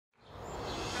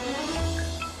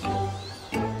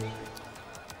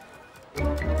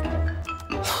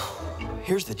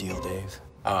Here's the deal, Dave.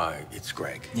 It's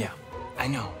Greg. Yeah, I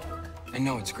know. I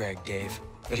know it's Greg, Dave.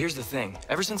 But here's the thing.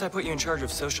 Ever since I put you in charge of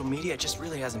social media, it just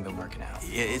really hasn't been working out.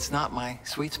 It's not my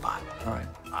sweet spot, all right?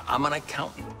 I'm an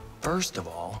accountant. First of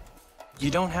all,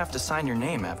 you don't have to sign your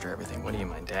name after everything. What are you,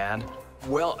 my dad?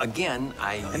 Well, again,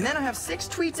 And then I have 6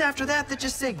 tweets after that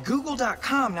just say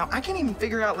google.com. Now, I can't even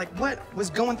figure out, like, what was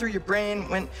going through your brain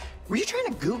when... Were you trying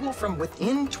to Google from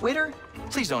within Twitter?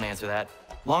 Please don't answer that.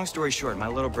 Long story short, my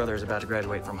little brother is about to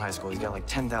graduate from high school. He's got like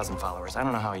 10,000 followers. I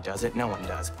don't know how he does it. No one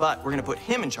does. But we're gonna put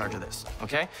him in charge of this,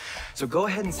 okay? So go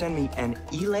ahead and send me an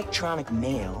electronic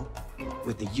mail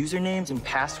with the usernames and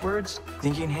passwords.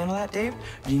 Think you can handle that, Dave?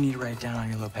 Or do you need to write it down on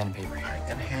your little pen and paper here? I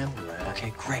can handle that.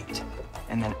 Okay, great.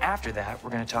 And then after that, we're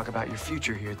gonna talk about your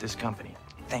future here at this company.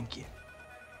 Thank you.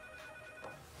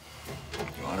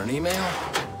 You want an email?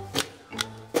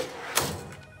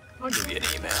 I'll give you an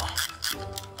email.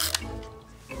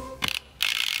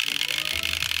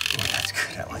 Oh, that's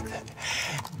good. I like that.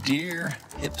 Dear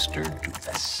Hipster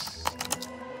Doofus,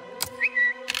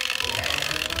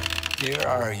 here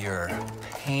are your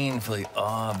painfully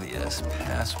obvious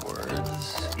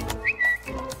passwords.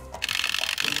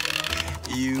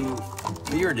 You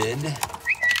bearded,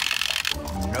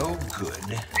 no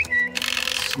good,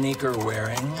 sneaker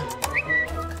wearing.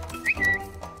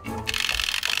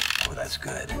 Oh, that's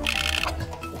good. I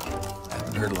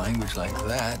haven't heard language like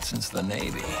that since the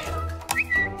Navy.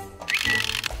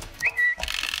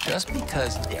 Just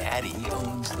because Daddy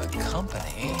owns the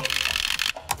company.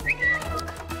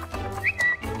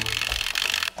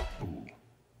 Ooh,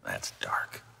 that's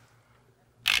dark.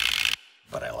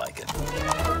 But I like it.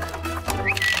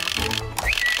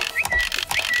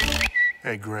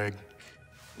 Hey, Greg.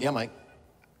 Yeah, Mike.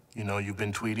 You know you've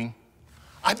been tweeting?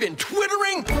 I've been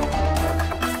twittering!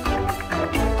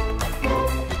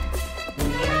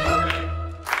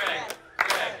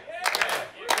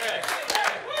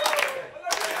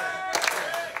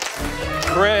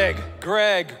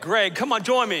 Greg, come on,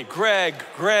 join me. Greg.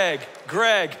 I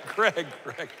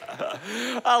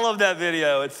love that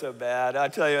video. It's so bad. I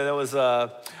tell you, that was, I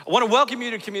want to welcome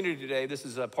you to community today. This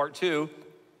is part 2,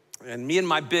 and Me and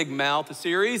My Big Mouth, a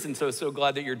series, and so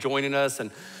glad that you're joining us,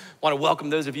 and want to welcome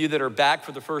those of you that are back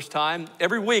for the first time.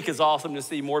 Every week is awesome to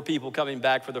see more people coming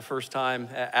back for the first time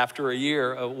after a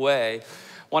year away.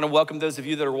 Want to welcome those of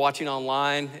you that are watching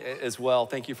online as well.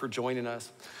 Thank you for joining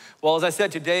us. Well, as I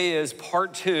said, today is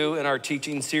part 2 in our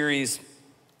teaching series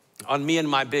on Me and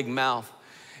My Big Mouth.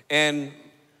 And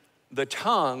the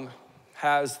tongue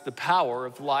has the power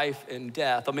of life and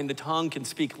death. I mean, the tongue can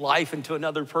speak life into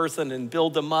another person and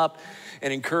build them up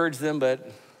and encourage them,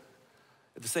 but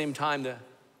at the same time,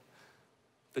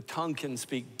 the tongue can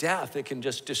speak death. It can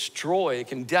just destroy, it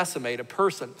can decimate a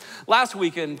person. Last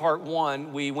week in part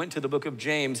 1, we went to the book of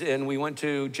James, and we went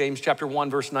to James chapter 1,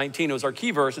 verse 19. It was our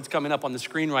key verse. It's coming up on the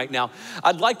screen right now.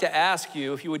 I'd like to ask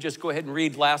you if you would just go ahead and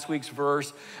read last week's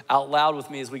verse out loud with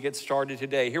me as we get started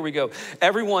today. Here we go.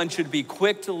 Everyone should be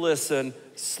quick to listen,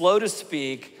 slow to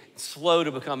speak, slow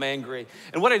to become angry.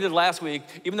 And what I did last week,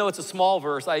 even though it's a small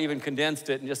verse, I even condensed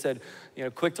it and just said,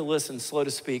 quick to listen, slow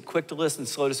to speak, quick to listen,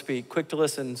 slow to speak, quick to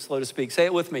listen, slow to speak. Say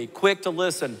it with me. Quick to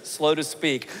listen, slow to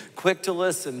speak, quick to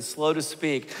listen, slow to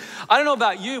speak. I don't know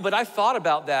about you, but I thought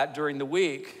about that during the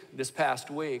week, this past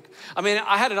week. I mean,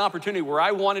 I had an opportunity where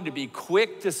I wanted to be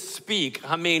quick to speak.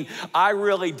 I mean, I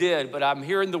really did, but I'm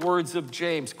hearing the words of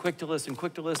James, quick to listen,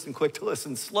 quick to listen, quick to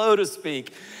listen, slow to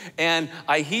speak. And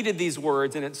I heeded these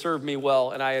words, and it served me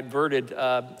well, and I averted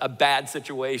a bad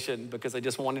situation because I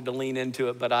just wanted to lean into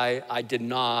it, but I did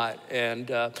not.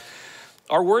 And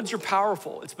our words are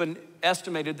powerful. It's been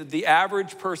estimated that the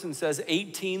average person says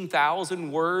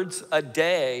 18,000 words a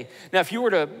day. Now, if you were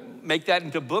to make that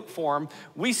into book form,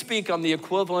 we speak on the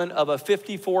equivalent of a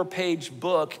 54-page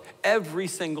book every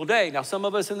single day. Now, some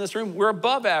of us in this room, we're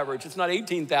above average. It's not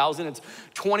 18,000, it's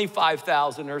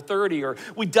 25,000 or 30, or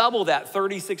we double that,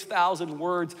 36,000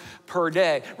 words per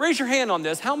day. Raise your hand on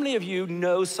this. How many of you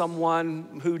know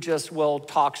someone who just,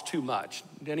 talks too much?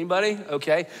 Anybody?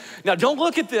 Okay. Now, don't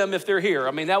look at them if they're here.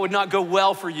 I mean, that would not go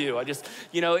well for you. I just,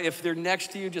 if they're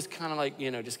next to you, just kind of like,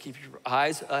 just keep your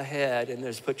eyes ahead and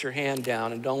just put your hand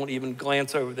down and don't even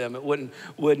glance over them. It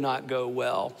would not go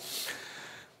well.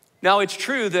 Now, it's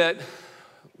true that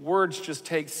words just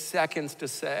take seconds to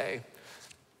say,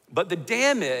 but the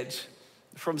damage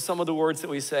from some of the words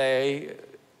that we say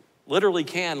literally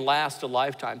can last a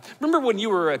lifetime. Remember when you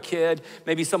were a kid,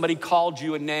 maybe somebody called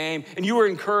you a name and you were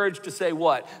encouraged to say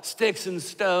what? Sticks and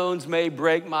stones may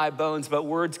break my bones, but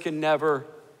words can never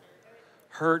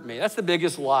hurt me. That's the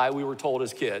biggest lie we were told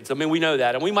as kids. I mean, we know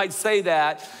that. And we might say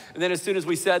that, and then as soon as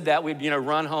we said that, we'd,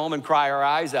 run home and cry our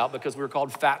eyes out because we were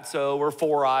called fatso or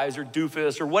four eyes or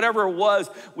doofus or whatever it was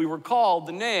we were called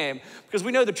the name. Because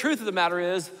we know the truth of the matter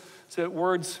is that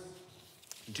words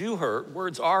do hurt.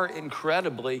 Words are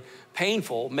incredibly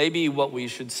painful. Maybe what we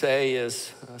should say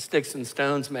is sticks and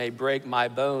stones may break my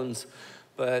bones,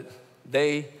 but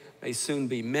they may soon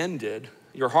be mended.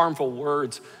 Your harmful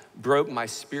words broke my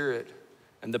spirit.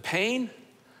 And the pain,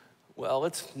 well,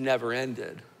 it's never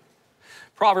ended.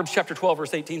 Proverbs chapter 12,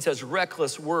 verse 18 says,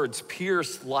 reckless words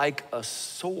pierce like a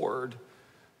sword.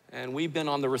 And we've been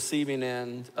on the receiving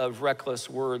end of reckless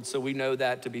words, so we know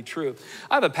that to be true.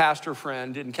 I have a pastor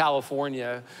friend in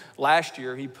California. Last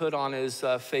year, he put on his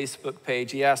Facebook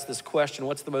page, he asked this question,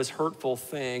 what's the most hurtful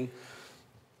thing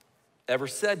ever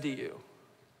said to you?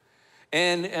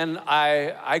 And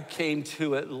I came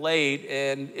to it late,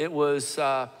 and it was,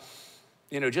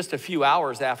 just a few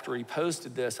hours after he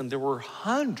posted this, and there were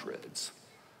hundreds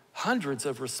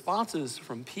of responses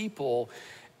from people.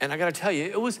 And I gotta tell you,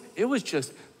 it was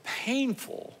just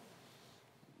painful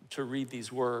to read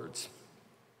these words.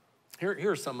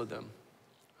 Here are some of them.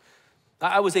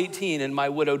 I was 18, and my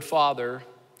widowed father,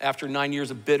 after 9 years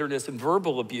of bitterness and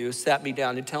verbal abuse, sat me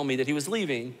down to tell me that he was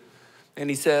leaving. And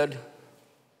he said,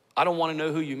 I don't wanna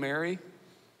know who you marry.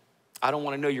 I don't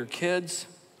wanna know your kids.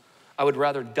 I would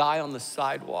rather die on the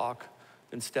sidewalk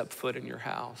than step foot in your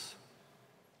house.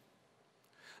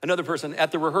 Another person,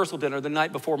 at the rehearsal dinner the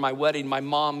night before my wedding, my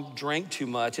mom drank too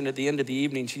much, and at the end of the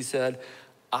evening, she said,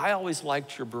 I always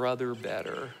liked your brother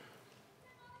better.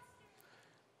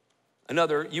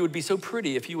 Another, you would be so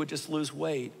pretty if you would just lose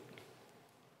weight.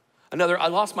 Another, I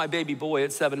lost my baby boy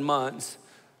at 7 months.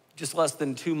 Just less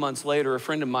than 2 months later, a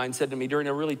friend of mine said to me during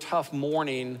a really tough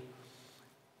morning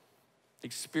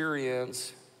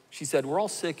experience, she said, we're all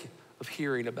sick of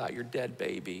hearing about your dead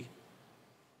baby.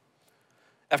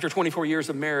 After 24 years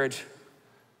of marriage,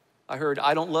 I heard,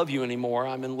 I don't love you anymore,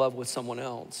 I'm in love with someone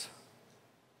else.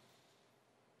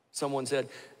 Someone said,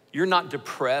 you're not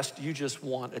depressed, you just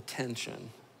want attention.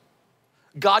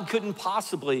 God couldn't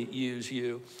possibly use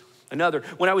you. Another,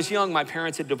 when I was young, my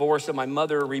parents had divorced and my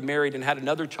mother remarried and had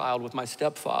another child with my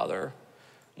stepfather.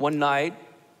 One night,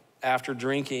 after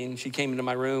drinking, she came into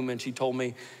my room and she told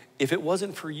me, if it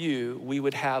wasn't for you, we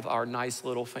would have our nice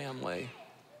little family.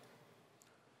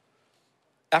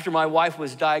 After my wife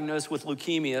was diagnosed with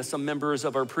leukemia, some members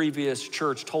of our previous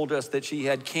church told us that she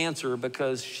had cancer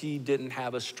because she didn't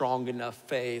have a strong enough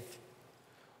faith.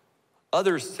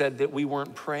 Others said that we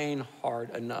weren't praying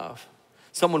hard enough.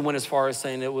 Someone went as far as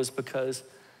saying it was because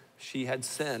she had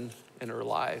sin in her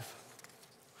life.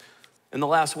 And the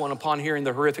last one, upon hearing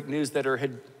the horrific news that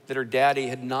her daddy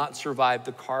had not survived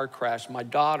the car crash, my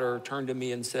daughter turned to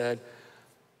me and said,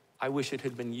 I wish it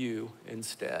had been you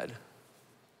instead.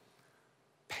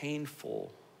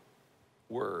 Painful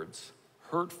words,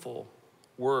 hurtful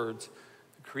words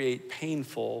create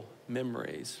painful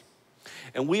memories.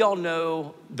 And we all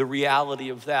know the reality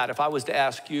of that. If I was to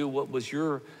ask you what was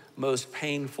your most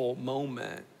painful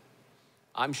moment,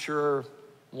 I'm sure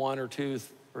one or two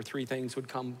or three things would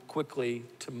come quickly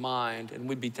to mind, and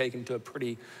we'd be taken to a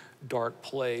pretty dark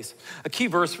place. A key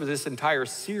verse for this entire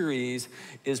series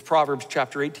is Proverbs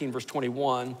chapter 18, verse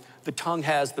 21. The tongue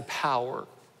has the power.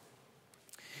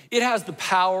 It has the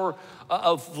power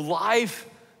of life,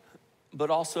 but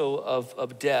also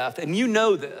of death. And you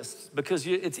know this because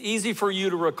it's easy for you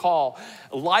to recall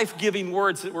life-giving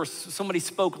words that were somebody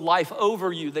spoke life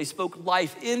over you, they spoke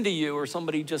life into you, or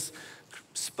somebody just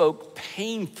spoke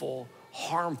painful,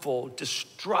 harmful,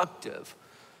 destructive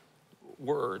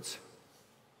words.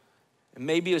 And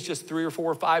maybe it's just 3 or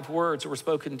 4 or 5 words that were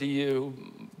spoken to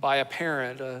you by a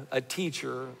parent, a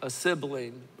teacher, a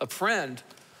sibling, a friend,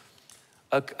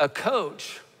 a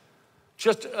coach.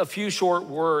 Just a few short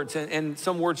words, and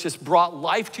some words just brought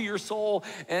life to your soul,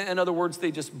 and in other words,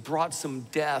 they just brought some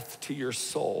death to your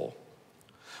soul.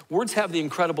 Words have the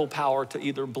incredible power to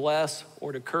either bless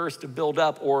or to curse, to build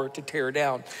up or to tear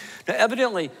down. Now,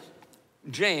 evidently,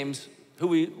 James, who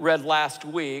we read last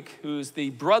week, who's the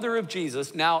brother of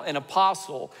Jesus, now an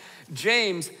apostle,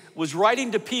 James was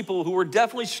writing to people who were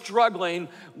definitely struggling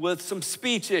with some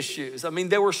speech issues. I mean,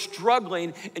 they were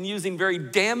struggling and using very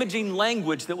damaging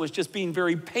language that was just being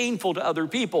very painful to other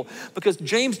people, because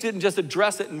James didn't just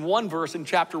address it in one verse in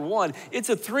chapter 1. It's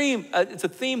a theme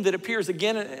that appears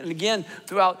again and again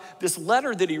throughout this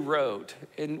letter that he wrote.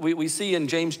 And we see in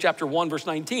James chapter 1, verse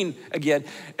 19, again,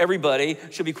 everybody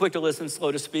should be quick to listen,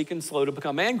 slow to speak, and slow to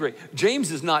become angry.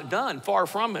 James is not done, far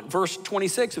from it. Verse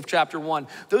 26 of chapter 1,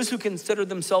 those who consider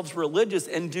themselves religious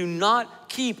and do not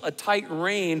keep a tight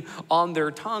rein on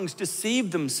their tongues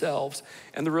deceive themselves,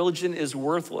 and the religion is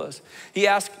worthless. He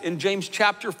asks in James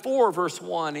chapter 4, verse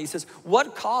 1, he says,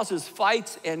 what causes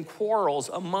fights and quarrels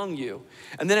among you?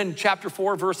 And then in chapter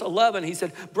 4, verse 11, he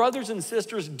said, brothers and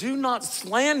sisters, do not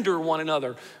slander one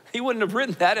another. He wouldn't have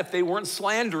written that if they weren't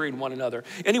slandering one another.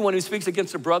 Anyone who speaks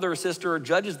against a brother or sister or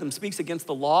judges them speaks against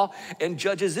the law and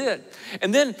judges it.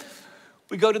 And then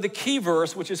we go to the key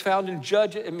verse, which is found in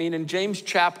James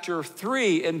chapter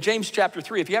 3. In James chapter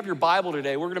 3, if you have your Bible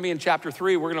today, we're gonna be in chapter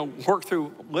 3. We're gonna work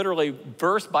through literally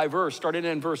verse by verse, starting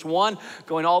in verse 1,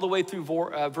 going all the way through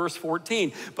verse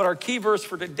 14. But our key verse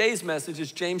for today's message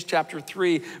is James chapter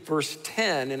 3, verse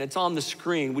 10, and it's on the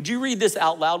screen. Would you read this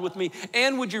out loud with me?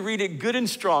 And would you read it good and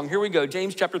strong? Here we go,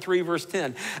 James chapter 3, verse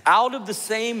 10. Out of the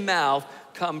same mouth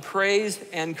come praise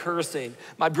and cursing.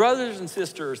 My brothers and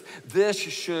sisters, this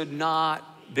should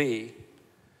not be.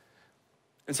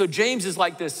 And so James is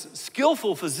like this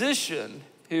skillful physician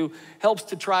who helps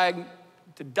to try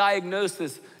to diagnose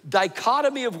this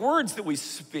dichotomy of words that we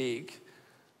speak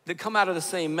that come out of the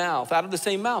same mouth. Out of the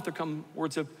same mouth there come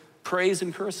words of praise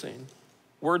and cursing,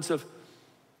 words of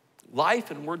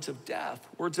life and words of death,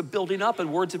 words of building up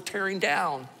and words of tearing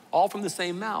down, all from the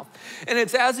same mouth. And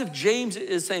it's as if James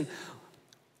is saying,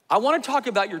 I want to talk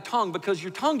about your tongue because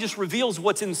your tongue just reveals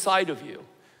what's inside of you.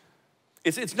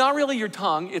 It's not really your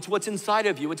tongue, it's what's inside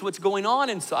of you. It's what's going on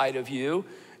inside of you.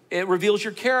 It reveals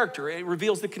your character. It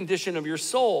reveals the condition of your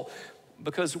soul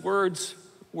because words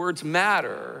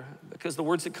matter, because the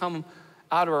words that come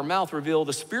out of our mouth reveal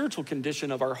the spiritual condition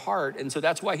of our heart. And so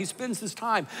that's why he spends his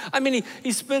time. I mean,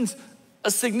 he spends a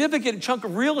significant chunk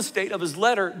of real estate of his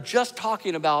letter just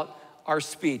talking about our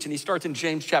speech. And he starts in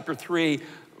James chapter 3,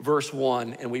 verse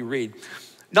 1, and we read,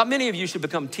 not many of you should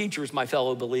become teachers, my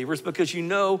fellow believers, because you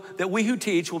know that we who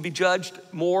teach will be judged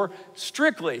more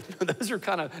strictly. Those are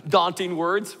kind of daunting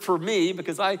words for me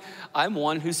because I'm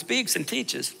one who speaks and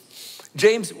teaches.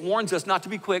 James warns us not to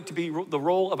be quick to be the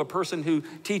role of a person who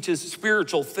teaches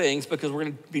spiritual things because we're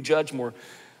going to be judged more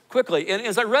quickly. And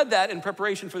as I read that in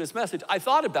preparation for this message, I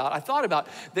thought about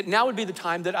that now would be the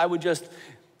time that I would just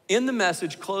in the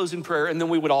message, close in prayer, and then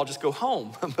we would all just go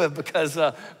home because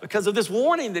of this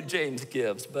warning that James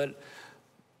gives. But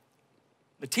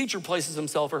the teacher places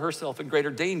himself or herself in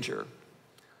greater danger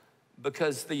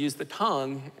because they use the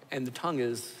tongue, and the tongue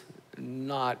is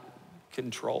not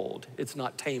controlled. It's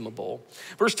not tameable.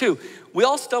 Verse 2, we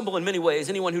all stumble in many ways.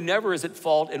 Anyone who never is at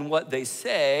fault in what they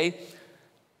say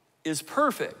is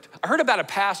perfect. I heard about a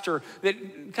pastor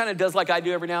that kind of does like I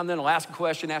do every now and then. He'll ask a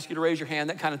question, ask you to raise your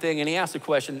hand, that kind of thing. And he asked a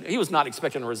question. He was not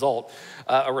expecting a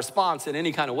response in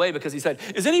any kind of way because he said,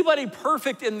 is anybody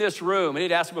perfect in this room? And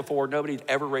he'd asked it before. Nobody had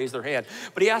ever raised their hand.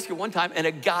 But he asked it one time and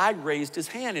a guy raised his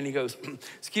hand and he goes,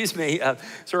 excuse me,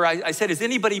 sir, I said, is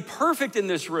anybody perfect in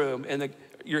this room? And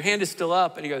your hand is still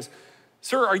up. And he goes,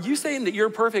 sir, are you saying that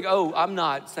you're perfect? Oh, I'm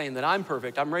not saying that I'm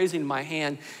perfect. I'm raising my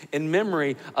hand in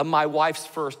memory of my wife's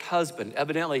first husband.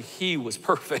 Evidently, he was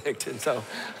perfect, and so.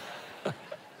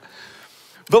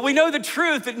 But we know the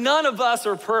truth that none of us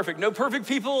are perfect. No perfect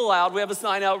people allowed. We have a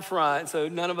sign out front, so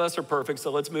none of us are perfect,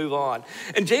 so let's move on.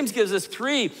 And James gives us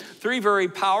three very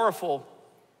powerful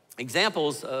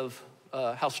examples of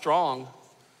how strong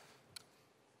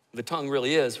the tongue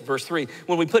really is. Verse 3,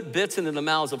 when we put bits into the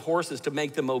mouths of horses to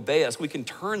make them obey us, we can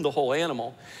turn the whole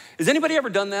animal. Has anybody ever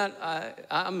done that?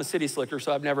 I'm a city slicker,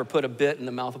 so I've never put a bit in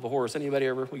the mouth of a horse. Anybody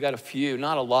ever? We got a few,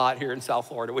 not a lot here in South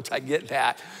Florida, which I get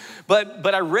that.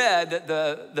 But I read that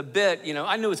the bit,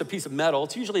 I knew it's a piece of metal.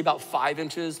 It's usually about 5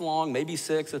 inches long, maybe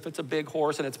 6 if it's a big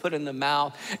horse and it's put in the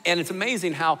mouth. And it's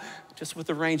amazing how just with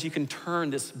the reins, you can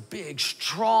turn this big,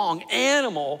 strong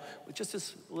animal with just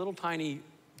this little tiny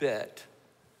bit.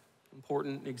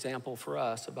 Important example for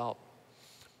us about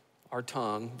our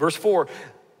tongue. Verse 4,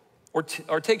 or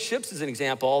take ships as an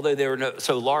example. Although they're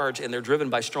so large and they're driven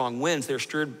by strong winds, they're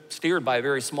steered by a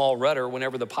very small rudder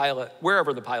wherever the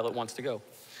pilot wants to go.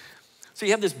 So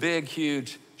you have this big,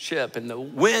 huge ship and the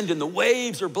wind and the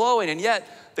waves are blowing, and yet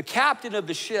the captain of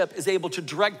the ship is able to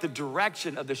direct the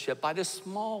direction of the ship by this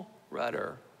small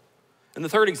rudder. And the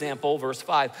third example, verse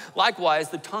 5, likewise,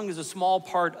 the tongue is a small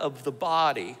part of the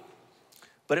body,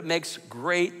 but it makes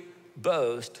great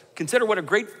boast. Consider what a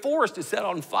great forest is set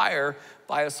on fire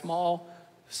by a small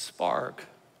spark.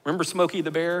 Remember Smokey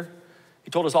the Bear?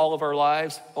 He told us all of our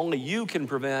lives, only you can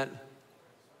prevent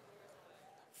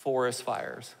forest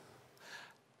fires.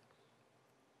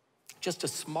 Just a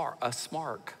small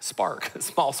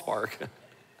spark.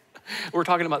 We're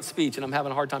talking about speech, and I'm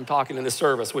having a hard time talking in this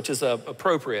service, which is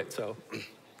appropriate, so.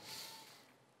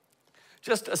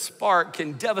 Just a spark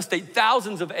can devastate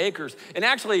thousands of acres. And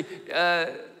actually,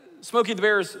 Smokey the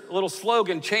Bear's little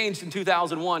slogan changed in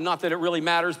 2001. Not that it really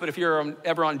matters, but if you're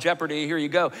ever on Jeopardy, here you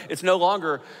go. It's no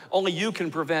longer only you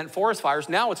can prevent forest fires.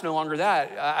 Now it's no longer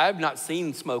that. I've not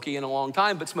seen Smokey in a long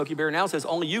time, but Smokey Bear now says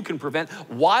only you can prevent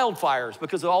wildfires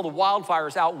because of all the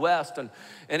wildfires out west and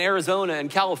Arizona and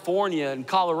California and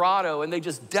Colorado, and they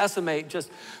just decimate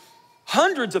just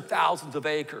hundreds of thousands of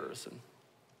acres. And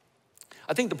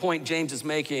I think the point James is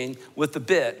making with the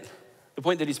bit, the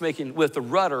point that he's making with the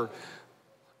rudder,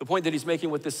 the point that he's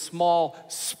making with this small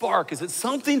spark is that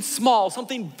something small,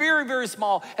 something very, very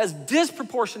small has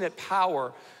disproportionate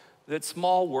power, that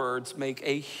small words make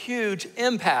a huge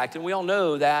impact, and we all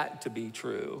know that to be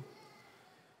true.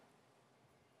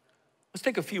 Let's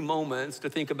take a few moments to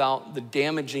think about the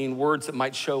damaging words that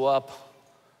might show up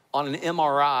on an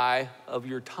MRI of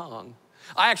your tongue.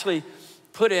 I actually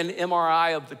put in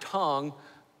MRI of the tongue,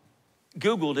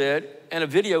 Googled it, and a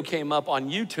video came up on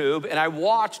YouTube, and I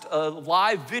watched a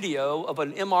live video of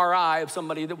an MRI of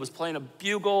somebody that was playing a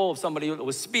bugle, of somebody that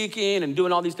was speaking and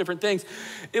doing all these different things.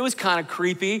 It was kind of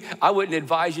creepy. I wouldn't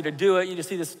advise you to do it. You just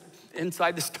see this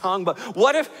inside this tongue. But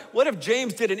what if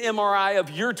James did an MRI of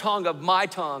your tongue, of my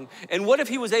tongue? And what if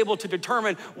he was able to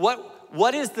determine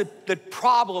what is the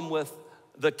problem with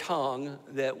the tongue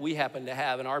that we happen to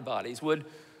have in our bodies? Would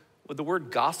the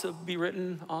word gossip be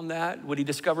written on that? Would he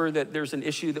discover that there's an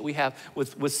issue that we have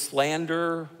with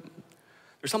slander?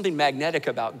 There's something magnetic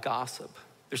about gossip.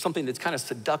 There's something that's kind of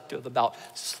seductive about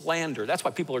slander. That's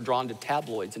why people are drawn to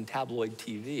tabloids and tabloid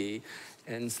TV.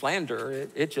 And slander,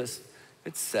 it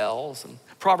sells. And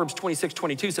Proverbs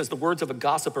 26:22 says the words of a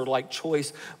gossip are like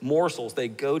choice morsels. They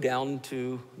go down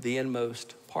to the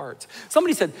inmost parts.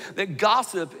 Somebody said that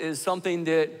gossip is something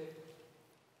that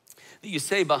you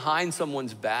say behind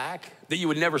someone's back that you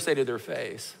would never say to their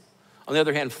face. On the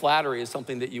other hand, flattery is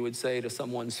something that you would say to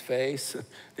someone's face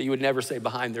that you would never say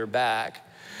behind their back.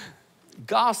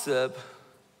 Gossip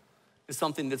is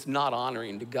something that's not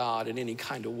honoring to God in any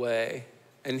kind of way.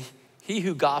 And he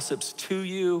who gossips to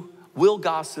you will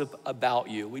gossip about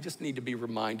you. We just need to be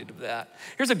reminded of that.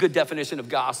 Here's a good definition of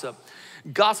gossip.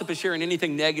 Gossip is sharing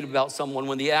anything negative about someone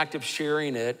when the act of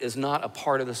sharing it is not a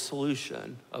part of the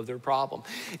solution of their problem.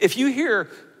 If you hear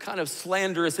kind of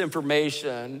slanderous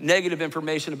information, negative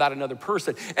information about another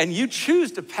person, and you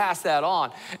choose to pass that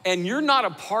on, and you're not a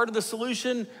part of the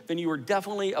solution, then you are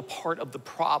definitely a part of the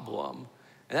problem.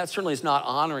 And that certainly is not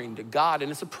honoring to God, and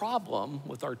it's a problem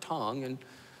with our tongue. And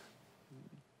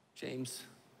James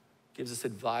gives us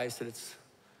advice that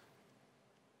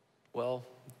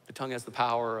the tongue has the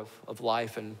power of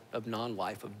life and of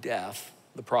non-life, of death,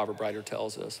 the proverb writer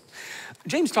tells us.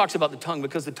 James talks about the tongue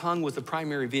because the tongue was the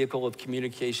primary vehicle of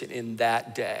communication in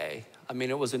that day. I mean,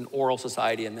 it was an oral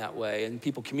society in that way, and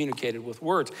people communicated with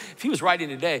words. If he was writing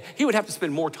today, he would have to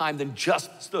spend more time than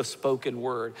just the spoken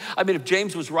word. I mean, if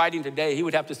James was writing today, he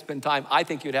would have to spend time, I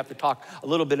think he would have to talk a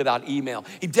little bit about email.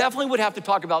 He definitely would have to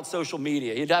talk about social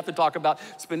media. He'd have to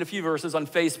spend a few verses on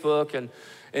Facebook and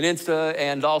Insta,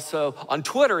 and also on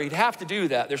Twitter. He'd have to do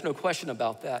that. There's no question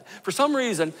about that. For some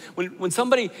reason, when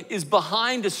somebody is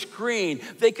behind a screen,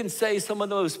 they can say some of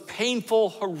those painful,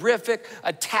 horrific,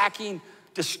 attacking,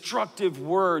 destructive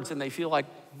words, and they feel like,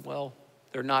 well,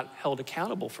 they're not held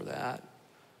accountable for that,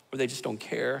 or they just don't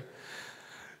care.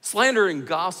 Slander and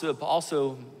gossip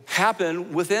also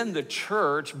happen within the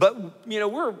church, but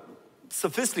we're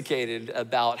sophisticated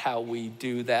about how we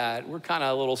do that. We're kind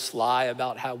of a little sly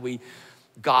about how we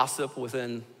gossip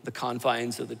within the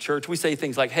confines of the church. We say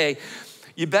things like, hey,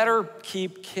 you better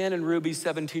keep Ken and Ruby's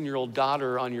 17-year-old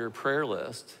daughter on your prayer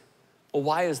list. Well,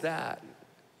 why is that?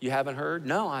 You haven't heard?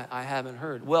 No, I haven't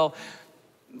heard. Well,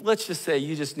 let's just say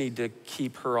you just need to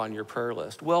keep her on your prayer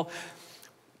list. Well,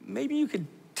 maybe you could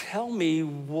tell me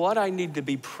what I need to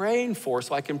be praying for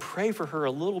so I can pray for her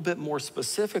a little bit more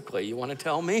specifically. You want to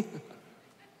tell me?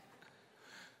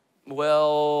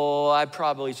 Well, I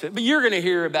probably should, but you're gonna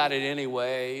hear about it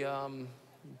anyway.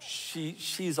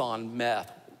 She's on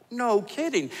meth. No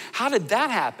kidding. How did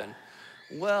that happen?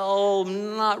 Well,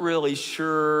 not really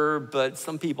sure, but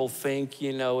some people think,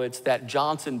 it's that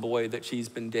Johnson boy that she's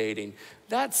been dating.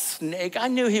 That snake, I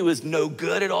knew he was no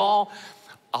good at all.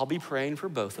 I'll be praying for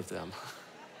both of them.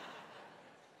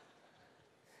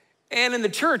 And in the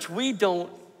church, we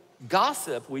don't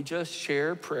gossip, we just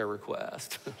share prayer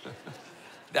requests.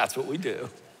 That's what we do.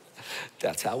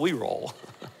 That's how we roll.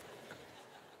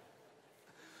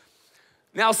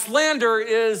 Now, slander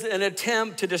is an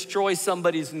attempt to destroy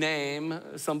somebody's name,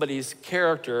 somebody's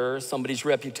character, somebody's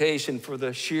reputation for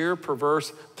the sheer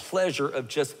perverse pleasure of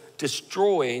just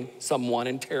destroying someone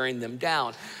and tearing them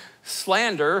down.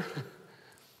 Slander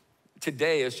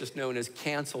today is just known as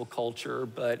cancel culture,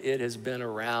 but it has been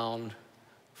around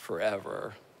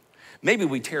forever. Maybe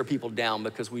we tear people down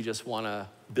because we just want to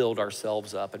build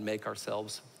ourselves up and make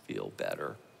ourselves feel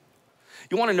better.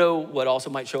 You want to know what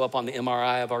also might show up on the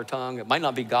MRI of our tongue? It might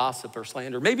not be gossip or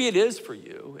slander. Maybe it is for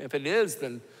you. If it is,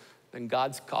 then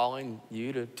God's calling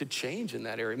you to change in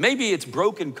that area. Maybe it's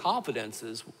broken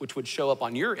confidences, which would show up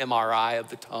on your MRI of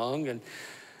the tongue. And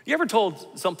you ever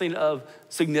told something of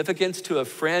significance to a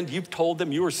friend? You've told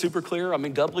them you were super clear,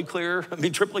 doubly clear,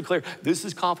 triply clear. This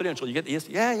is confidential. You get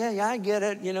the, yeah, I get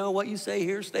it. You know, what you say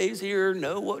here stays here,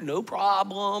 no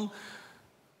problem.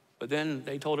 But then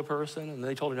they told a person and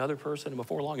they told another person, and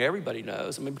before long, everybody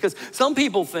knows. Because some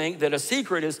people think that a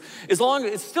secret it's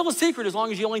still a secret as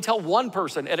long as you only tell one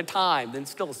person at a time, then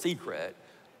it's still a secret.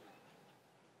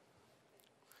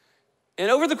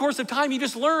 And over the course of time, you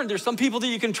just learn there's some people that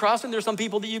you can trust and there's some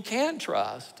people that you can't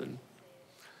trust. And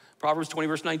Proverbs 20,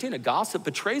 verse 19, a gossip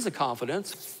betrays a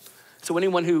confidence. So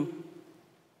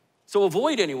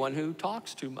avoid anyone who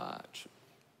talks too much.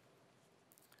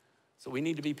 So we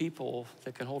need to be people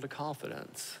that can hold a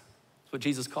confidence. That's what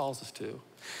Jesus calls us to.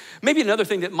 Maybe another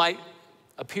thing that might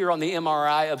appear on the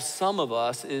MRI of some of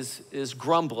us is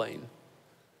grumbling.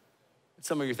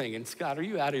 Some of you are thinking, Scott, are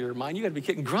you out of your mind? You gotta be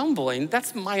kidding. Grumbling,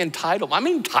 that's my entitlement. I'm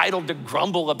entitled to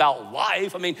grumble about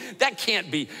life. That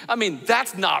can't be,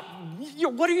 that's not,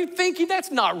 what are you thinking? That's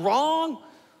not wrong.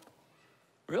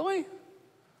 Really?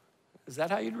 Is that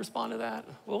how you'd respond to that?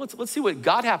 Well, let's see what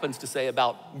God happens to say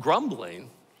about grumbling.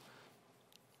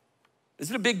 Is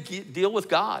it a big deal with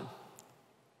God?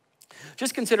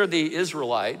 Just consider the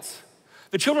Israelites,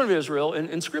 the children of Israel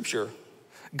in Scripture.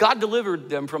 God delivered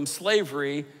them from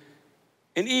slavery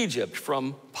in Egypt,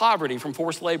 from poverty, from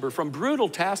forced labor, from brutal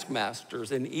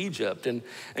taskmasters in Egypt. And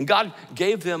God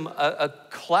gave them a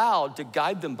cloud to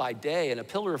guide them by day and a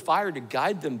pillar of fire to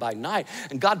guide them by night.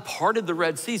 And God parted the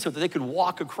Red Sea so that they could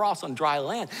walk across on dry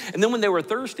land. And then when they were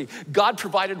thirsty, God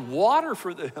provided water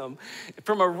for them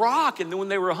from a rock. And then when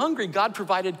they were hungry, God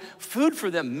provided food for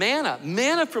them,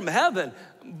 manna from heaven.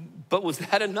 But was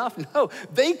that enough? No,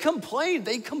 they complained.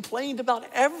 They complained about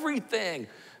everything.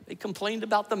 They complained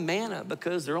about the manna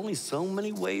because there are only so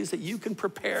many ways that you can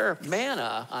prepare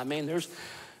manna. There's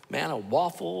manna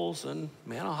waffles and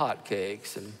manna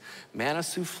hotcakes and manna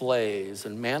soufflés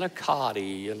and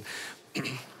manicotti and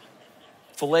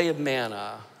filet of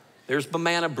manna. There's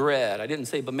banana bread. I didn't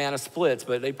say banana splits,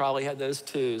 but they probably had those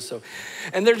too.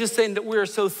 And they're just saying that we're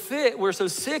so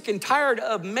sick and tired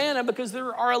of manna because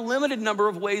there are a limited number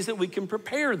of ways that we can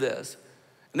prepare this.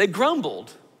 And they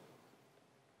grumbled.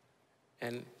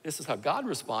 And this is how God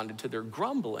responded to their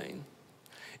grumbling.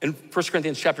 In 1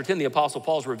 Corinthians chapter 10, the Apostle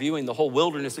Paul is reviewing the whole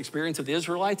wilderness experience of the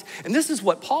Israelites. And this is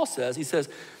what Paul says. He says,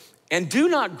 and do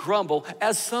not grumble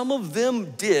as some of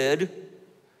them did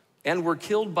and were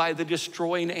killed by the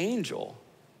destroying angel.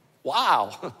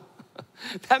 Wow.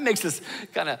 That makes us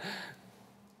kind of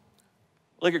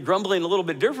look at grumbling a little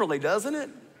bit differently, doesn't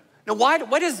it? Now, why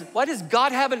does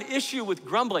God have an issue with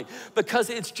grumbling?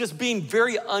 Because it's just being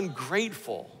very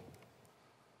ungrateful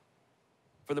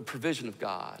for the provision of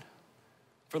God,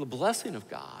 for the blessing of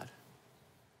God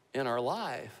in our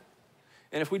life.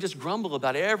 And if we just grumble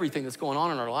about everything that's going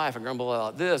on in our life, I grumble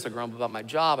about this, I grumble about my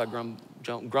job, I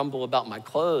grumble about my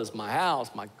clothes, my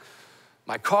house,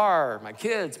 my car, my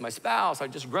kids, my spouse, I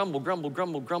just grumble,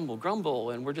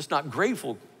 and we're just not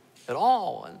grateful at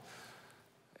all. And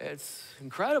it's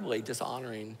incredibly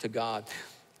dishonoring to God.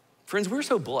 Friends, we're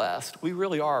so blessed. We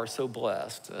really are so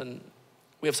blessed. And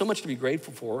we have so much to be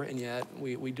grateful for, and yet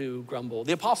we do grumble.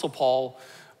 The Apostle Paul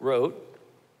wrote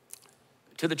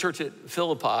to the church at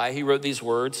Philippi, he wrote these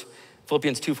words,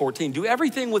 Philippians 2:14, do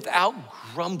everything without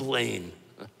grumbling.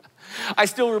 I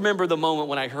still remember the moment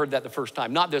when I heard that the first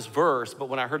time, not this verse, but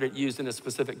when I heard it used in a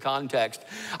specific context.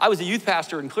 I was a youth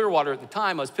pastor in Clearwater at the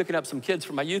time. I was picking up some kids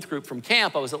from my youth group from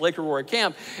camp. I was at Lake Aurora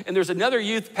camp, and there's another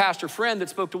youth pastor friend that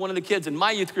spoke to one of the kids in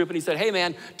my youth group, and he said, hey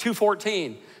man,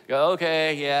 2:14. I go,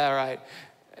 okay, yeah, right.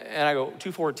 And I go,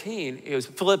 2:14, it was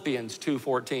Philippians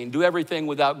 2:14, do everything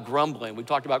without grumbling. We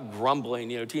talked about grumbling,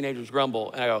 teenagers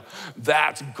grumble. And I go,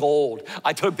 that's gold.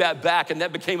 I took that back and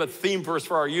that became a theme verse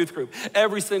for our youth group.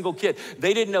 Every single kid,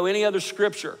 they didn't know any other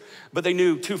scripture, but they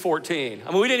knew 2:14.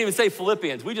 I mean, we didn't even say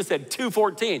Philippians, we just said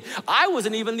 2:14. I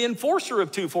wasn't even the enforcer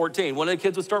of 2:14. One of the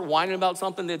kids would start whining about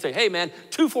something, they'd say, hey man,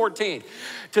 2:14.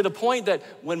 To the point that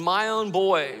when my own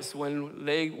boys, when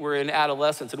they were in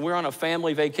adolescence and we were on a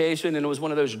family vacation and it was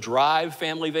one of those drive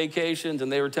family vacations and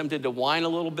they were tempted to whine a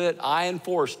little bit, I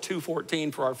enforced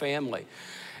 2:14 for our family.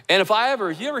 And if you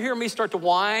ever hear me start to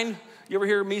whine, you ever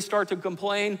hear me start to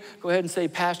complain, go ahead and say,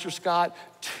 Pastor Scott,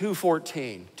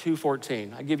 2:14,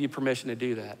 2:14. I give you permission to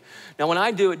do that. Now, when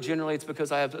I do it, generally it's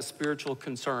because I have a spiritual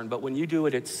concern, but when you do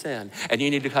it, it's sin, and you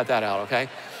need to cut that out, okay?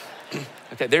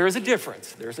 Okay, there is a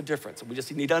difference. There's a difference. We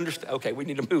just need to understand. Okay, we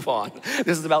need to move on.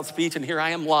 This is about speech, and here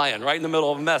I am lying right in the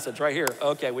middle of a message right here.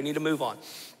 Okay, we need to move on.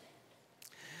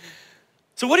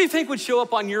 So what do you think would show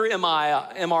up on your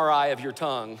MRI of your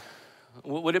tongue?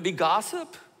 Would it be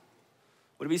gossip?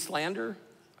 Would it be slander?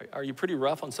 Are you pretty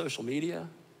rough on social media?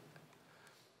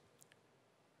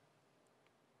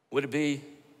 Would it be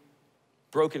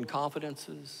broken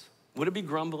confidences? Would it be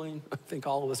grumbling? I think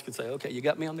all of us could say, okay, you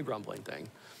got me on the grumbling thing.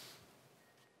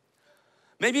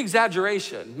 Maybe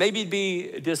exaggeration, maybe it'd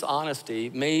be dishonesty,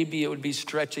 maybe it would be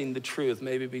stretching the truth,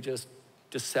 maybe it'd be just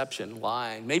deception,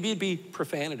 lying, maybe it'd be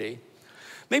profanity.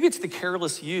 Maybe it's the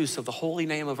careless use of the holy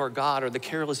name of our God or the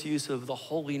careless use of the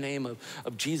holy name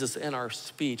of Jesus in our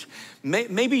speech.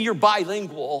 Maybe you're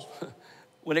bilingual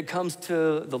when it comes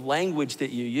to the language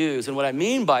that you use. And what I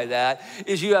mean by that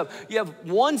is you have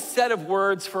one set of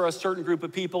words for a certain group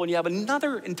of people and you have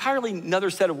entirely another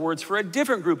set of words for a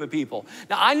different group of people.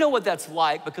 Now, I know what that's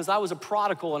like because I was a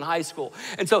prodigal in high school.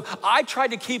 And so I tried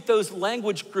to keep those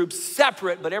language groups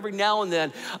separate, but every now and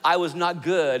then I was not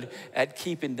good at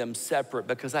keeping them separate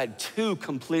because I had two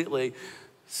completely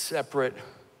separate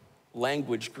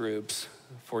language groups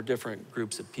for different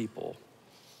groups of people.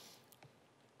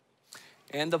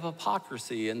 And the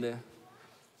hypocrisy and the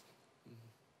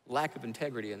lack of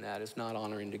integrity in that is not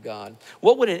honoring to God.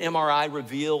 What would an MRI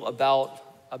reveal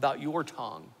about your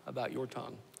tongue,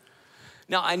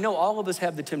 Now, I know all of us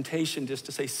have the temptation just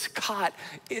to say, Scott,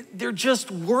 they're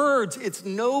just words. It's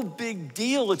no big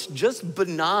deal. It's just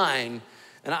benign.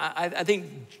 And I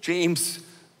think James,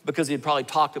 because he had probably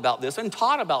talked about this and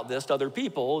taught about this to other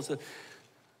people, is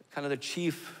kind of the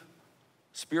chief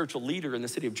spiritual leader in the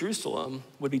city of Jerusalem,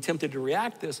 would be tempted to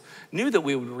react knew that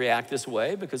we would react this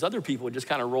way because other people would just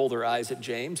kind of roll their eyes at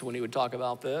James when he would talk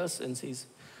about this. And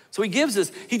so he gives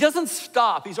us, he doesn't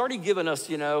stop. He's already given us,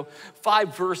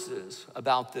 5 verses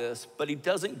about this, but he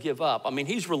doesn't give up. I mean,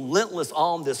 he's relentless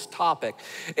on this topic.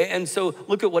 And so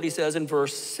look at what he says in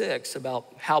verse 6 about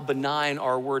how benign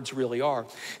our words really are. He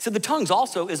said, the tongue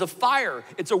also is a fire.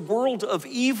 It's a world of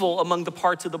evil among the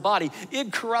parts of the body.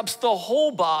 It corrupts the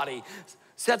whole body,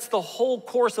 sets the whole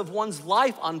course of one's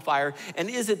life on fire, and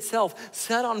is itself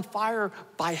set on fire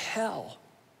by hell.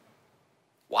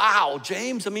 Wow,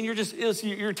 James, I mean,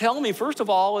 you're telling me, first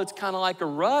of all, it's kind of like a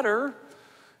rudder,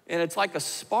 and it's like a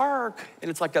spark,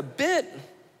 and it's like a bit,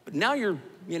 but now you're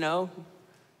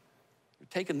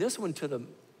taking this one to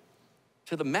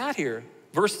the mat here.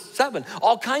 Verse 7,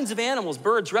 all kinds of animals,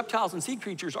 birds, reptiles, and sea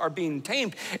creatures are being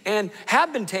tamed and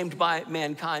have been tamed by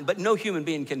mankind, but no human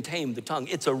being can tame the tongue.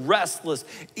 It's a restless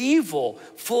evil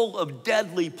full of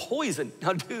deadly poison.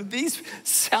 Now, do these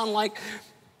sound like,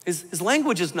 his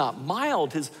language is not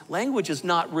mild. His language is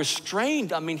not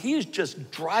restrained. I mean, he is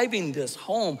just driving this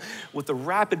home with the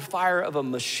rapid fire of a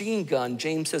machine gun.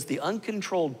 James says the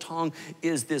uncontrolled tongue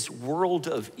is this world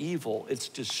of evil. It's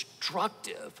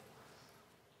destructive.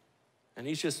 And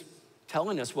he's just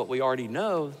telling us what we already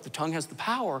know. The tongue has the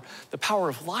power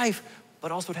of life,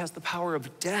 but also it has the power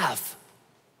of death.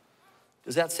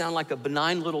 Does that sound like a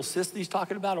benign little cyst that he's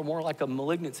talking about, or more like a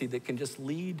malignancy that can just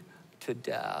lead to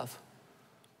death?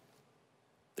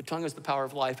 The tongue has the power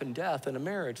of life and death in a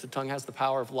marriage. The tongue has the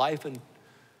power of life and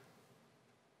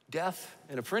death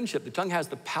in a friendship. The tongue has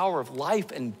the power of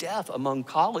life and death among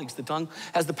colleagues. The tongue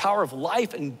has the power of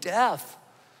life and death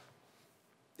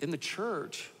in the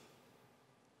church.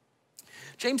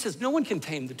 James says no one can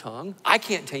tame the tongue. I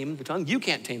can't tame the tongue. You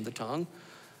can't tame the tongue.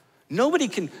 Nobody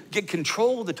can get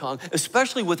control of the tongue,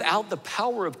 especially without the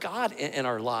power of God in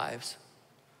our lives.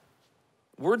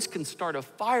 Words can start a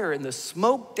fire, and the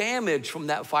smoke damage from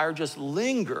that fire just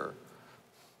linger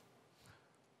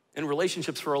in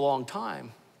relationships for a long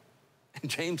time. And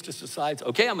James just decides,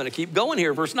 okay, I'm gonna keep going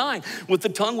here. Verse 9, with the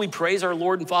tongue we praise our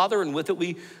Lord and Father, and with it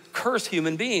we curse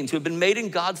human beings who have been made in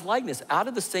God's likeness. Out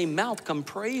of the same mouth come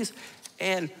praise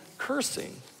and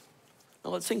cursing.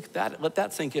 Now let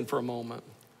that sink in for a moment.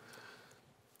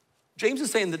 James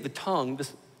is saying that the tongue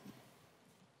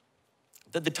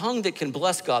that can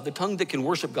bless God, the tongue that can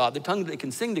worship God, the tongue that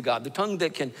can sing to God, the tongue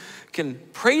that can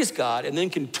praise God and then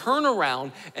can turn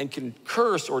around and can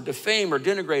curse or defame or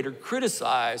denigrate or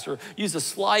criticize or use a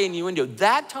sly innuendo,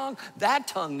 that tongue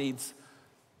needs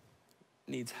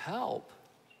help.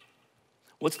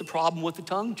 What's the problem with the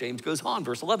tongue? James goes on,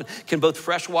 verse 11. Can both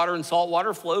fresh water and salt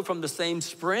water flow from the same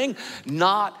spring?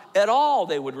 Not at all,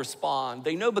 they would respond.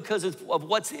 They know because of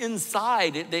what's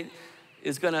inside it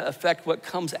is gonna affect what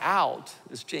comes out,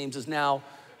 as James is now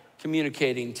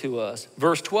communicating to us.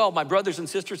 Verse 12, my brothers and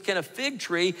sisters, can a fig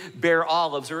tree bear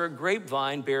olives or a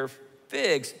grapevine bear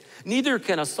figs? Neither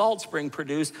can a salt spring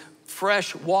produce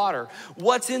fresh water.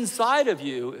 What's inside of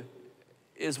you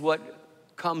is what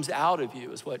comes out of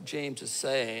you, is what James is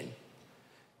saying.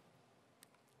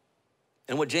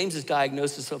 And what James's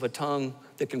diagnosis of a tongue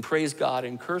that can praise God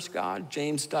and curse God,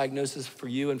 James' diagnosis for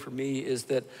you and for me is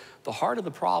that the heart of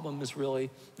the problem is really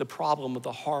the problem of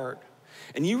the heart.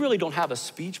 And you really don't have a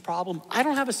speech problem. I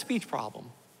don't have a speech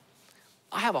problem.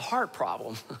 I have a heart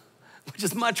problem, which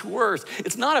is much worse.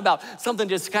 It's not about something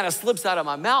just kind of slips out of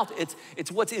my mouth.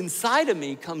 It's what's inside of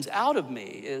me comes out of me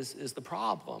is the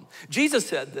problem. Jesus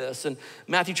said this in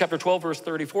Matthew chapter 12, verse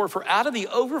 34, for out of the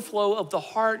overflow of the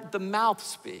heart, the mouth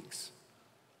speaks.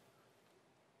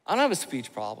 I don't have a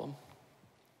speech problem.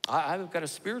 I've got a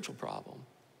spiritual problem.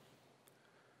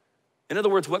 In other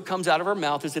words, what comes out of our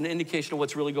mouth is an indication of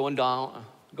what's really going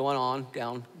on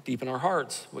down deep in our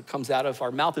hearts. What comes out of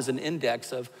our mouth is an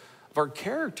index of our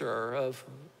character, of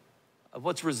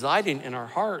what's residing in our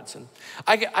hearts. And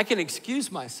I can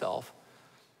excuse myself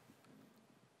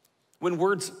when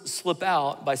words slip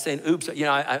out by saying, oops,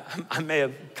 I may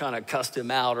have kind of cussed him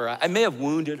out, or I may have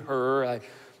wounded her,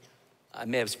 I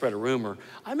may have spread a rumor,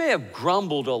 I may have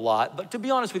grumbled a lot, but to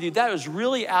be honest with you, that was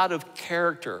really out of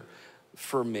character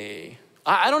for me.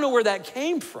 I don't know where that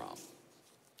came from.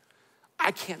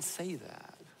 I can't say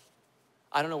that.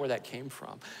 I don't know where that came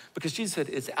from. Because Jesus said,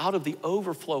 it's out of the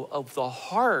overflow of the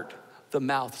heart, the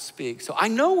mouth speaks. So I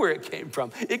know where it came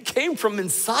from. It came from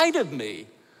inside of me.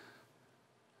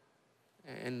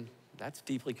 And that's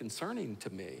deeply concerning to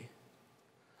me.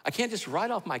 I can't just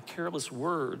write off my careless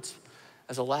words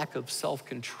as a lack of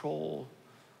self-control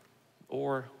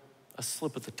or a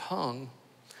slip of the tongue.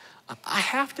 I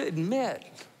have to admit,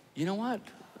 you know what?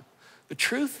 The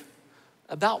truth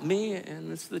about me, and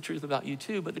this is the truth about you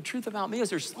too, but the truth about me is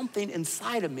there's something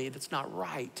inside of me that's not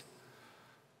right.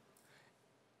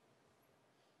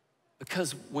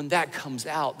 Because when that comes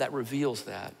out, that reveals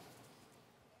that.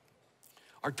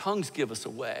 Our tongues give us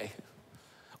away.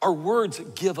 Our words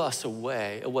give us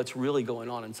away of what's really going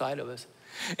on inside of us.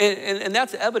 And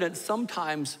that's evident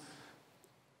sometimes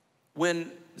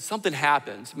when something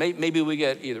happens. Maybe we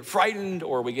get either frightened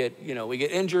or we get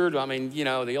injured. I mean,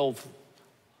 the old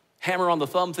hammer on the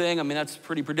thumb thing. I mean, that's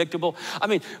pretty predictable. I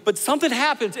mean, but something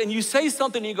happens and you say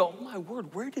something and you go, oh my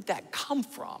word, where did that come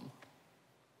from?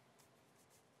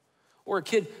 Or a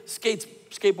kid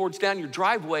skateboards down your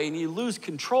driveway and you lose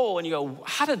control and you go,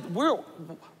 how did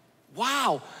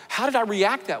I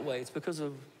react that way? It's because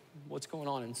of what's going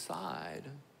on inside.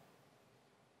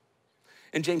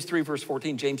 In James 3, verse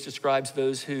 14, James describes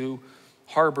those who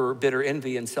harbor bitter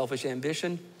envy and selfish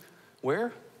ambition.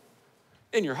 Where?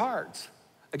 In your hearts.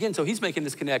 Again, so he's making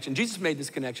this connection. Jesus made this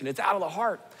connection. It's out of the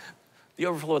heart. The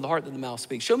overflow of the heart that the mouth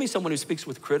speaks. Show me someone who speaks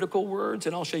with critical words,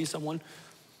 and I'll show you someone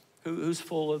who's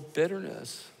full of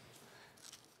bitterness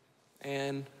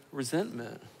and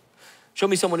resentment. Show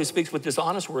me someone who speaks with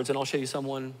dishonest words, and I'll show you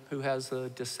someone who has a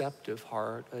deceptive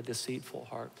heart, a deceitful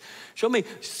heart. Show me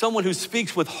someone who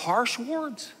speaks with harsh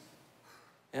words,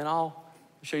 and I'll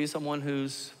show you someone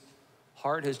whose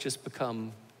heart has just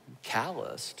become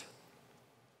calloused.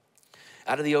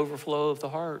 Out of the overflow of the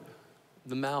heart,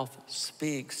 the mouth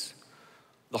speaks.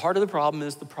 The heart of the problem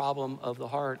is the problem of the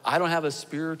heart. I don't have a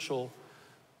speech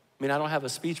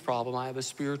problem, I have a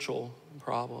spiritual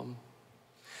problem.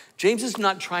 James is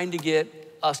not trying to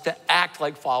get us to act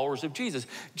like followers of Jesus.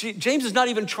 James is not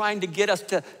even trying to get us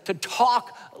to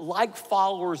talk like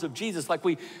followers of Jesus, like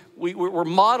we're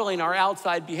modeling our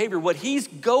outside behavior. What he's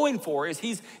going for is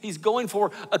he's going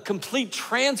for a complete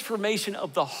transformation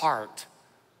of the heart.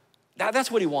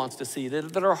 That's what he wants to see,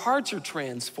 that our hearts are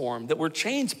transformed, that we're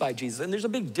changed by Jesus. And there's a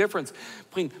big difference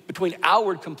between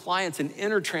outward compliance and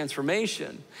inner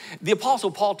transformation. The Apostle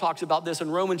Paul talks about this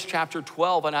in Romans chapter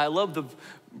 12, and I love the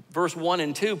verse 1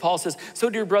 and 2. Paul says, so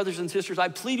dear brothers and sisters, I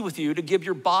plead with you to give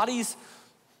your bodies,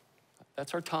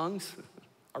 that's our tongues,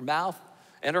 our mouth,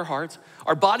 and our hearts,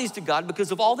 our bodies to God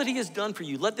because of all that he has done for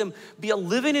you. Let them be a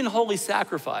living and holy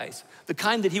sacrifice, the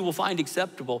kind that he will find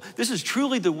acceptable. This is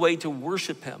truly the way to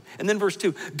worship him. And then verse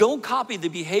 2, don't copy the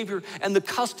behavior and the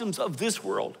customs of this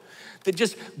world that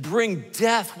just bring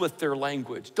death with their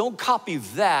language. Don't copy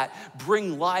that,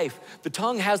 bring life. The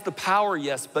tongue has the power,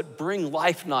 yes, but bring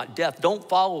life, not death. Don't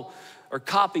follow or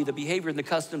copy the behavior and the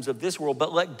customs of this world,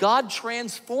 but let God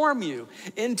transform you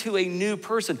into a new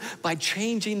person by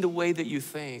changing the way that you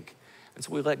think. And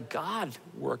so we let God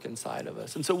work inside of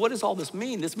us. And so what does all this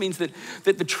mean? This means that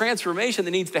the transformation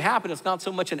that needs to happen is not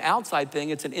so much an outside thing,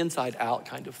 it's an inside out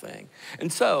kind of thing.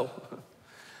 And so,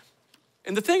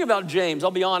 and the thing about James,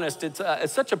 I'll be honest, it's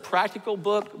such a practical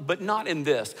book, but not in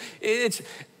this.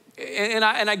 And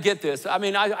I get this. I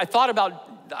mean, I thought about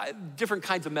different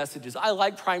kinds of messages. I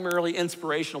like primarily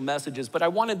inspirational messages, but I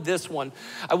wanted this one.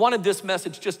 I wanted this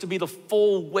message just to be the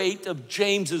full weight of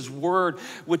James's word,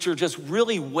 which are just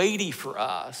really weighty for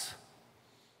us.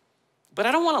 But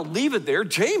I don't want to leave it there.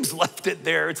 James left it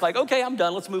there. It's like, okay, I'm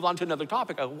done. Let's move on to another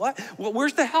topic. I go, what? Well,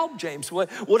 where's the help, James? What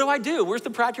do I do? Where's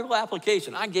the practical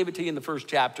application? I gave it to you in the first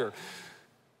chapter.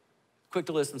 Quick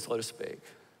to listen, slow to speak.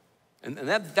 And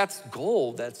that's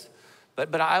gold.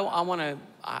 But I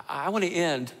want to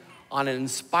end on an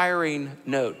inspiring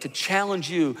note, to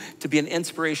challenge you to be an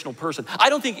inspirational person. I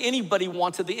don't think anybody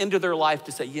wants at the end of their life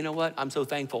to say, you know what, I'm so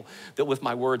thankful that with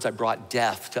my words I brought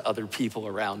death to other people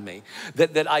around me,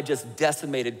 that I just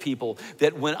decimated people,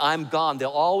 that when I'm gone, they'll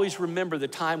always remember the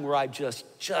time where I just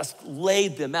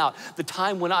laid them out, the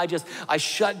time when I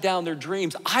shut down their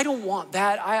dreams. I don't want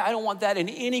that. I don't want that in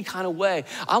any kind of way.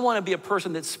 I want to be a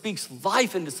person that speaks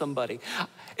life into somebody.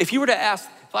 If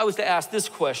I was to ask this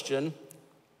question,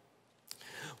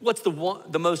 what's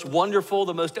the most wonderful,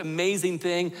 the most amazing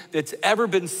thing that's ever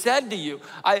been said to you?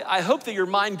 I hope that your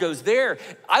mind goes there.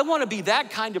 I want to be that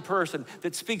kind of person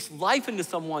that speaks life into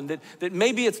someone, that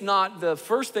maybe it's not the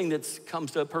first thing that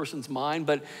comes to a person's mind,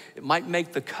 but it might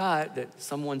make the cut that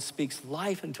someone speaks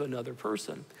life into another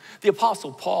person. The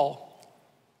Apostle Paul,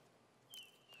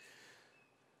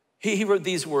 he wrote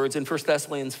these words in 1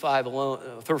 Thessalonians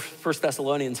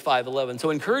 5:11. So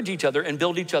encourage each other and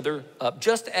build each other up,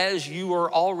 just as you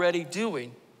are already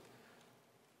doing.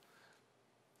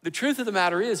 The truth of the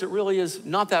matter is, it really is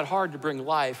not that hard to bring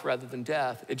life rather than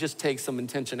death. It just takes some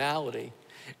intentionality.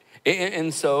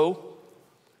 And so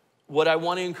what I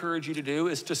want to encourage you to do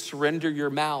is to surrender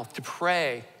your mouth, to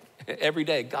pray every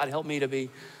day. God, help me to be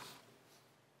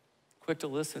quick to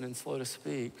listen and slow to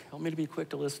speak. Help me to be quick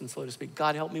to listen and slow to speak.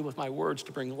 God, help me with my words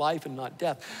to bring life and not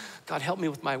death. God, help me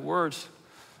with my words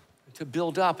to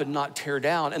build up and not tear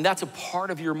down. And that's a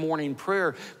part of your morning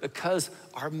prayer because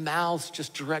our mouths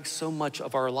just direct so much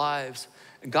of our lives.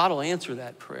 And God will answer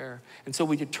that prayer. And so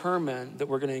we determine that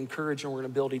we're going to encourage and we're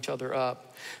going to build each other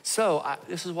up. So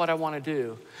this is what I want to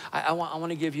do. I want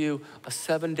to give you a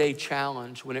 7-day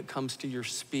challenge when it comes to your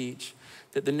speech,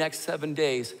 that the next 7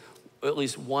 days, at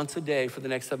least once a day for the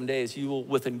next 7 days, you will,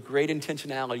 with a great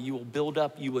intentionality, you will build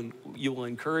up, you will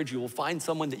encourage, you will find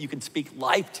someone that you can speak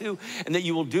life to, and that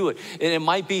you will do it. And it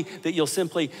might be that you'll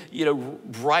simply,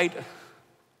 write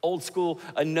old school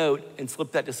a note and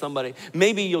slip that to somebody.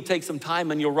 Maybe you'll take some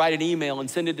time and you'll write an email and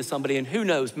send it to somebody, and who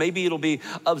knows, maybe it'll be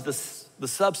of the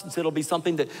substance, it'll be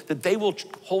something that they will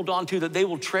hold on to, that they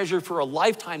will treasure for a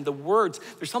lifetime. The words,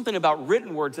 there's something about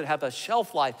written words that have a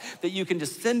shelf life that you can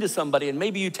just send to somebody, and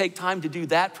maybe you take time to do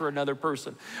that for another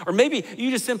person. Or maybe you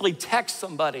just simply text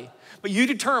somebody, but you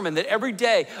determine that every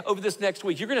day over this next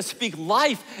week, you're gonna speak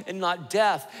life and not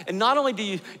death. And not only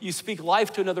do you speak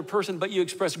life to another person, but you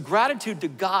express gratitude to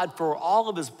God for all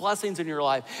of his blessings in your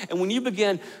life. And when you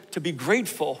begin to be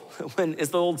grateful, when,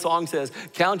 as the old song says,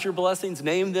 count your blessings,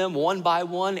 name them one by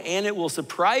one, and it will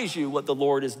surprise you what the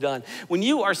Lord has done. When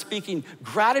you are speaking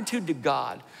gratitude to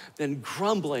God, then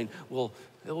grumbling will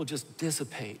just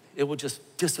dissipate. It will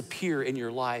just disappear in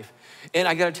your life. And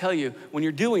I gotta tell you, when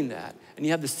you're doing that, and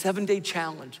you have the 7-day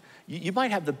challenge, you might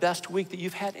have the best week that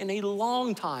you've had in a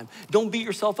long time. Don't beat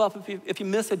yourself up if you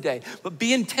miss a day, but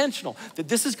be intentional that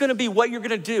this is gonna be what you're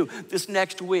gonna do this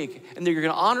next week, and that you're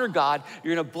gonna honor God,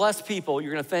 you're gonna bless people,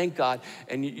 you're gonna thank God,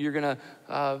 and you're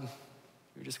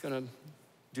just gonna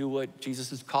do what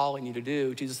Jesus is calling you to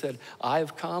do. Jesus said, I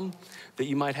have come that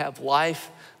you might have life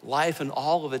in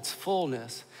all of its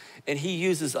fullness. And he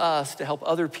uses us to help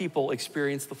other people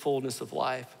experience the fullness of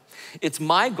life. It's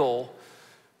my goal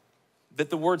that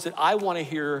the words that I want to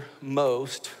hear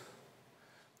most,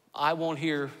 I won't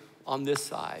hear on this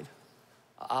side.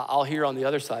 I'll hear on the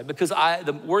other side, because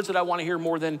the words that I want to hear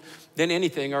more than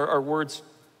anything are words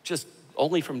just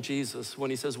only from Jesus when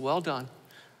he says, well done,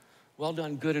 Well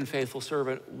done, good and faithful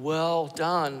servant. Well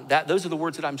done. Those are the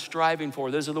words that I'm striving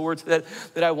for. Those are the words that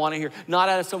I want to hear. Not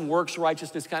out of some works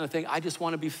righteousness kind of thing. I just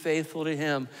want to be faithful to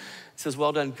him. It says,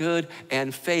 well done, good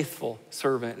and faithful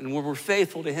servant. And when we're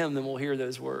faithful to him, then we'll hear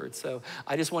those words. So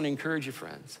I just want to encourage you,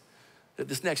 friends, that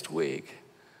this next week,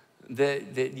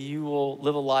 that you will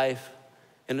live a life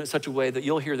in such a way that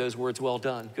you'll hear those words, well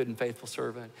done, good and faithful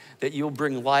servant. That you'll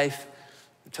bring life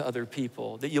to other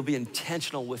people, that you'll be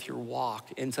intentional with your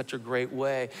walk in such a great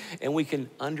way. And we can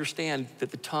understand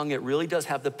that the tongue, it really does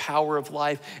have the power of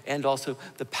life and also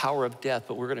the power of death,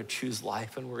 but we're gonna choose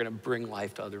life and we're gonna bring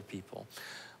life to other people.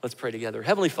 Let's pray together.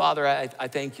 Heavenly Father, I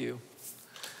thank you.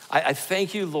 I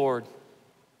thank you, Lord,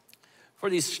 for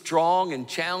these strong and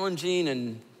challenging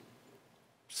and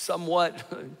somewhat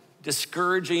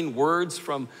discouraging words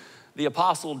from the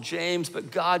Apostle James,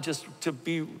 but God, just to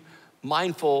be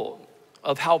mindful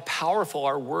of how powerful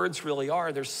our words really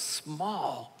are. They're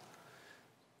small.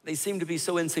 They seem to be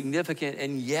so insignificant,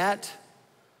 and yet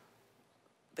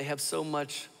they have so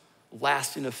much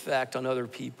lasting effect on other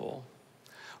people.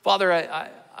 Father,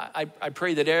 I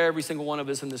pray that every single one of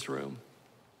us in this room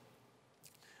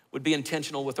would be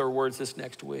intentional with our words this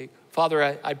next week.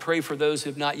 Father, I pray for those who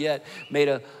have not yet made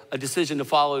a decision to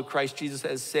follow Christ Jesus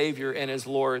as Savior and as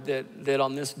Lord, that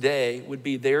on this day would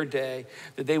be their day,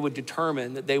 that they would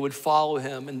determine, that they would follow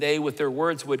him, and they with their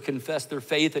words would confess their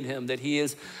faith in him, that he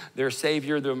is their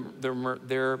Savior,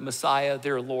 their Messiah,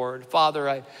 their Lord.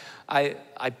 Father,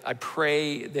 I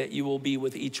pray that you will be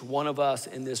with each one of us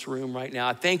in this room right now.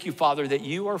 I thank you, Father, that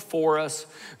you are for us,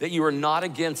 that you are not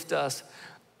against us,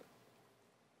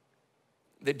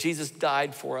 that Jesus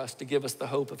died for us to give us the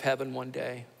hope of heaven one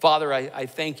day. Father, I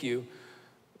thank you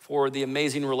for the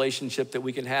amazing relationship that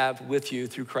we can have with you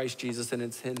through Christ Jesus, and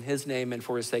it's in his name and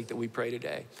for his sake that we pray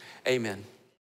today. Amen.